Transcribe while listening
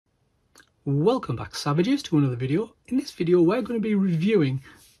Welcome back, Savages, to another video. In this video we're going to be reviewing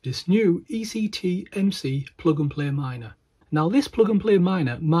this new ETCMC plug and play miner. Now this plug and play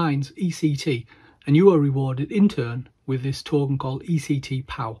miner mines ECT and you are rewarded in turn with this token called ECT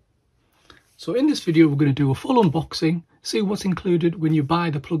POW. So in this video we're going to do a full unboxing, see what's included when you buy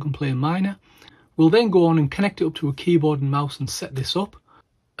the plug and play miner. We'll then go on and connect it up to a keyboard and mouse and set this up.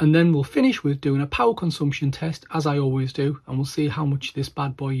 And then we'll finish with doing a power consumption test, as I always do, and we'll see how much this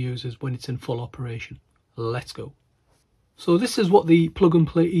bad boy uses when it's in full operation. Let's go. So this is what the plug and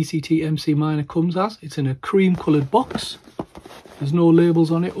play ETCMC miner comes as. It's in a cream coloured box. There's no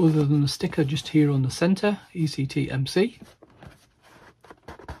labels on it other than the sticker just here on the centre, ETCMC.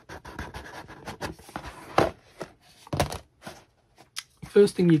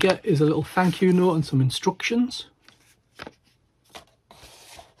 First thing you get is a little thank you note and some instructions.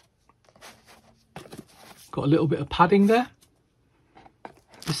 Got a little bit of padding there.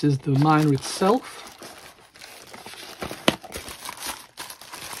 This is the miner itself.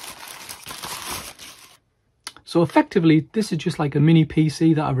 So effectively this is just like a mini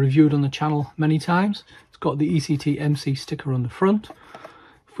PC that I've reviewed on the channel many times. It's got the ETCMC sticker on the front.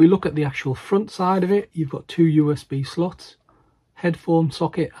 If we look at the actual front side of it, you've got two USB slots, headphone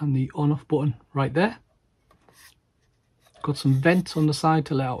socket and the on off button right there. Got some vents on the side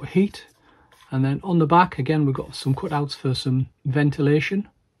to let out heat. And then on the back, again, we've got some cutouts for some ventilation.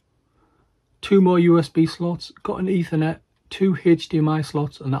 Two more USB slots, got an Ethernet, two HDMI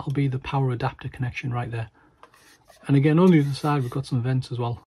slots, and that'll be the power adapter connection right there. And again, on the other side, we've got some vents as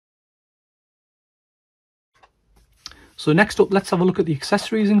well. So next up, let's have a look at the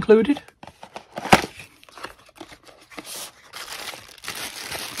accessories included.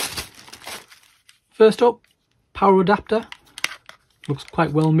 First up, power adapter. Looks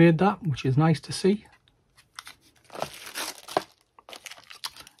quite well made, that, which is nice to see.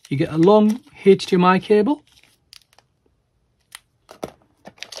 You get a long HDMI cable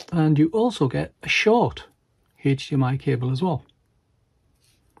and you also get a short HDMI cable as well.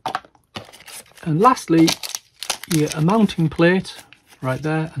 And lastly, you get a mounting plate right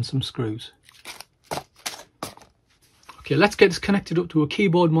there and some screws. Okay, let's get this connected up to a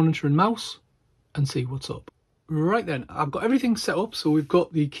keyboard, monitor and mouse and see what's up. Right then, I've got everything set up. So we've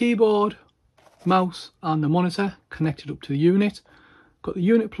got the keyboard, mouse and the monitor connected up to the unit. Got the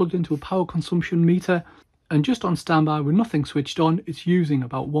unit plugged into a power consumption meter and just on standby with nothing switched on, it's using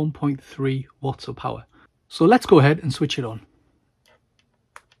about 1.3 watts of power. So let's go ahead and switch it on.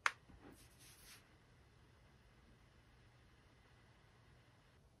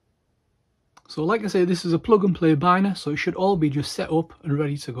 So like I say, this is a plug and play miner, so it should all be just set up and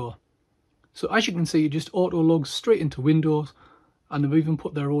ready to go. So as you can see, it just auto logs straight into Windows, and they've even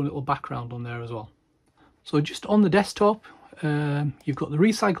put their own little background on there as well. So just on the desktop, you've got the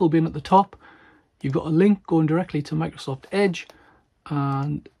recycle bin at the top, you've got a link going directly to Microsoft Edge,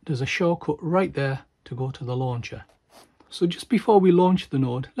 and there's a shortcut right there to go to the launcher. So just before we launch the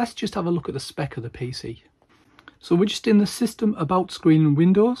node, let's just have a look at the spec of the PC. So we're just in the system about screen in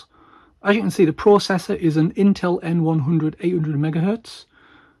Windows. As you can see, the processor is an Intel N100 800MHz.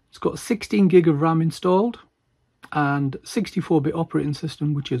 It's got 16 gig of RAM installed and 64-bit operating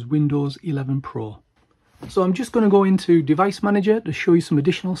system, which is Windows 11 Pro. So I'm just going to go into Device Manager to show you some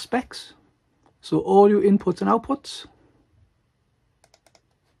additional specs. So audio inputs and outputs.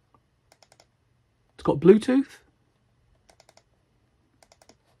 It's got Bluetooth.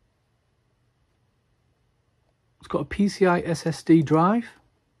 It's got a PCI SSD drive.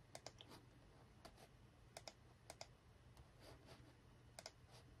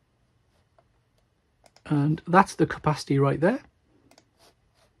 And that's the capacity right there.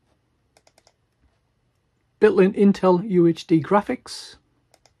 Built-in Intel UHD graphics.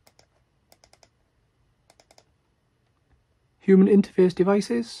 Human interface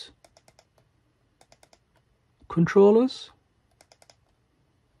devices. Controllers.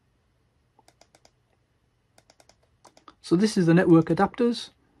 So this is the network adapters.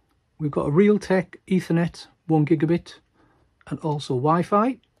 We've got a Realtek Ethernet 1 gigabit and also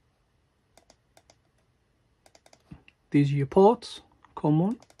Wi-Fi. These are your ports,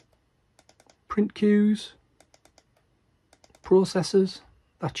 COM1, print queues, processors,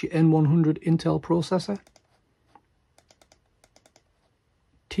 that's your N100 Intel processor,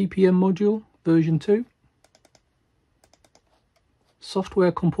 TPM module version 2,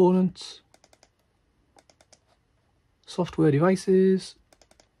 software components, software devices,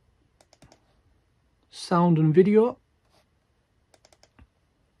 sound and video,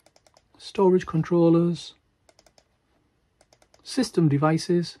 storage controllers, system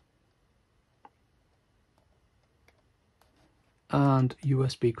devices, and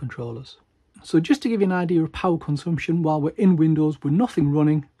USB controllers. So just to give you an idea of power consumption, while we're in Windows with nothing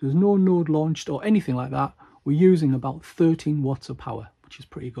running, there's no node launched or anything like that, we're using about 13 watts of power, which is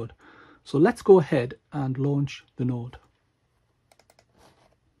pretty good. So let's go ahead and launch the node.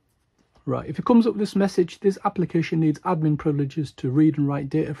 Right, if it comes up with this message, this application needs admin privileges to read and write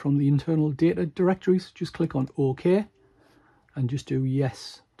data from the internal data directories. Just click on OK and just do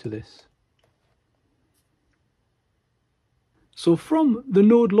yes to this. So from the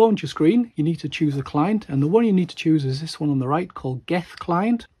node launcher screen, you need to choose a client, and the one you need to choose is this one on the right called Geth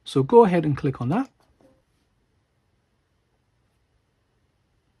client. So go ahead and click on that.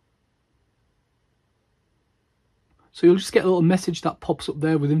 So you'll just get a little message that pops up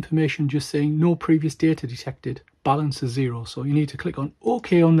there with information just saying no previous data detected, balance is 0. So you need to click on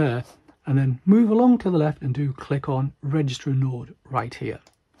OK on there and then move along to the left and do click on register a node right here.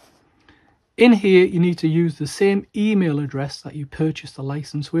 In here you need to use the same email address that you purchased the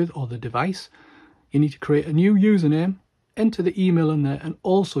license with or the device. You need to create a new username, enter the email in there, and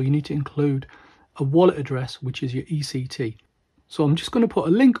also you need to include a wallet address, which is your ECT. So I'm just going to put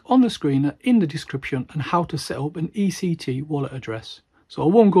a link on the screen in the description on how to set up an ECT wallet address. So I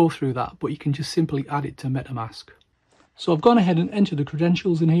won't go through that, but you can just simply add it to MetaMask. So I've gone ahead and entered the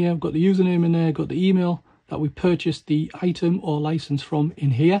credentials in here. I've got the username in there, got the email that we purchased the item or license from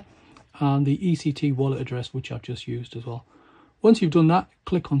in here, and the ECT wallet address, which I've just used as well. Once you've done that,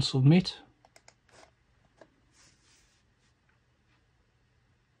 click on submit.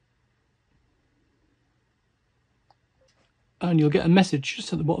 And you'll get a message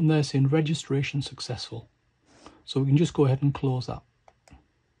just at the bottom there saying registration successful. So we can just go ahead and close that.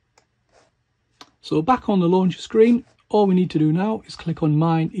 So back on the launcher screen, all we need to do now is click on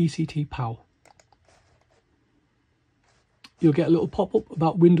Mine ECT POW. You'll get a little pop-up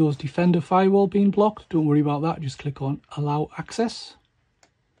about Windows Defender firewall being blocked. Don't worry about that, just click on Allow Access.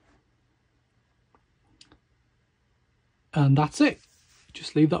 And that's it.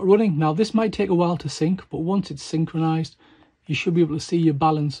 Just leave that running. Now this might take a while to sync, but once it's synchronized, you should be able to see your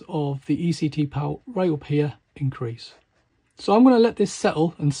balance of the ECT POW right up here increase. So I'm going to let this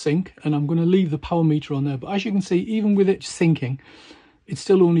settle and sync, and I'm going to leave the power meter on there. But as you can see, even with it syncing, it's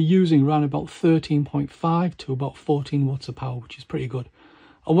still only using around about 13.5 to about 14 watts of power, which is pretty good.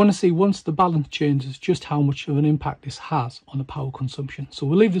 I want to see once the balance changes just how much of an impact this has on the power consumption. So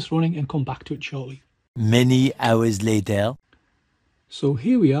we'll leave this running and come back to it shortly. Many hours later. So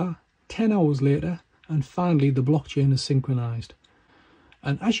here we are, 10 hours later, and finally the blockchain is synchronized.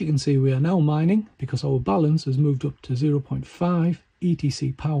 And as you can see, we are now mining because our balance has moved up to 0.5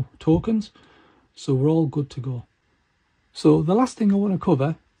 ETC POW tokens. So we're all good to go. So the last thing I want to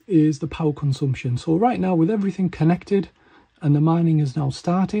cover is the power consumption. So right now, with everything connected and the mining has now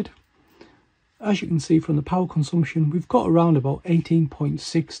started, as you can see from the power consumption, we've got around about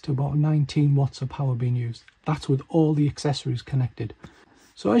 18.6 to about 19 watts of power being used. That's with all the accessories connected.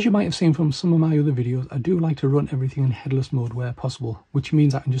 So as you might have seen from some of my other videos, I do like to run everything in headless mode where possible, which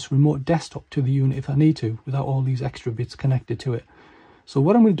means I can just remote desktop to the unit if I need to without all these extra bits connected to it. So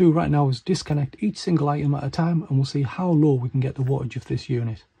what I'm going to do right now is disconnect each single item at a time, and we'll see how low we can get the wattage of this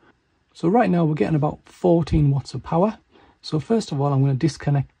unit. So right now we're getting about 14 watts of power. So first of all, I'm going to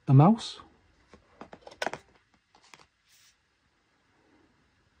disconnect the mouse.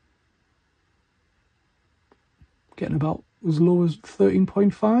 Getting about as low as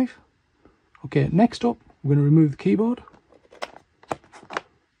 13.5. Okay, next up, we're going to remove the keyboard.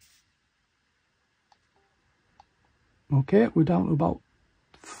 Okay, we're down to about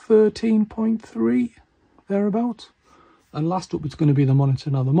 13.3, thereabouts. And last up, it's going to be the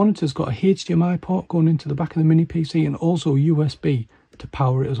monitor. Now, the monitor's got a HDMI port going into the back of the mini PC and also USB to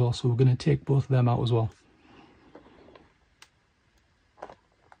power it as well. So we're going to take both of them out as well.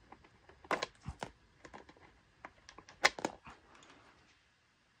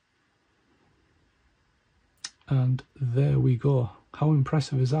 And there we go. How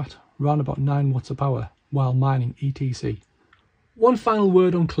impressive is that? Around about 9 watts of power while mining ETC. One final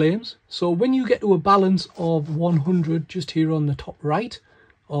word on claims. So when you get to a balance of 100 just here on the top right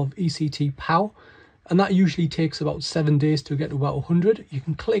of ECT POW, and that usually takes about 7 days to get to about 100, you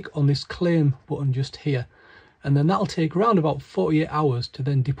can click on this claim button just here, and then that'll take around about 48 hours to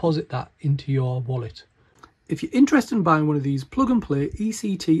then deposit that into your wallet. If you're interested in buying one of these plug and play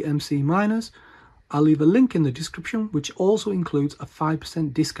ETCMC miners, I'll leave a link in the description, which also includes a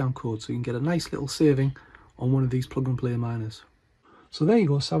 5% discount code, so you can get a nice little saving on one of these plug and play miners. So there you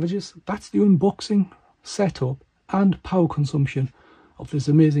go, savages. That's the unboxing, setup and power consumption of this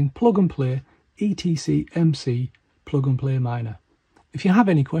amazing plug and play ETCMC plug and play miner. If you have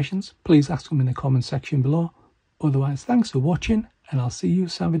any questions, please ask them in the comment section below. Otherwise, thanks for watching, and I'll see you,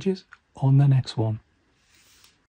 savages, on the next one.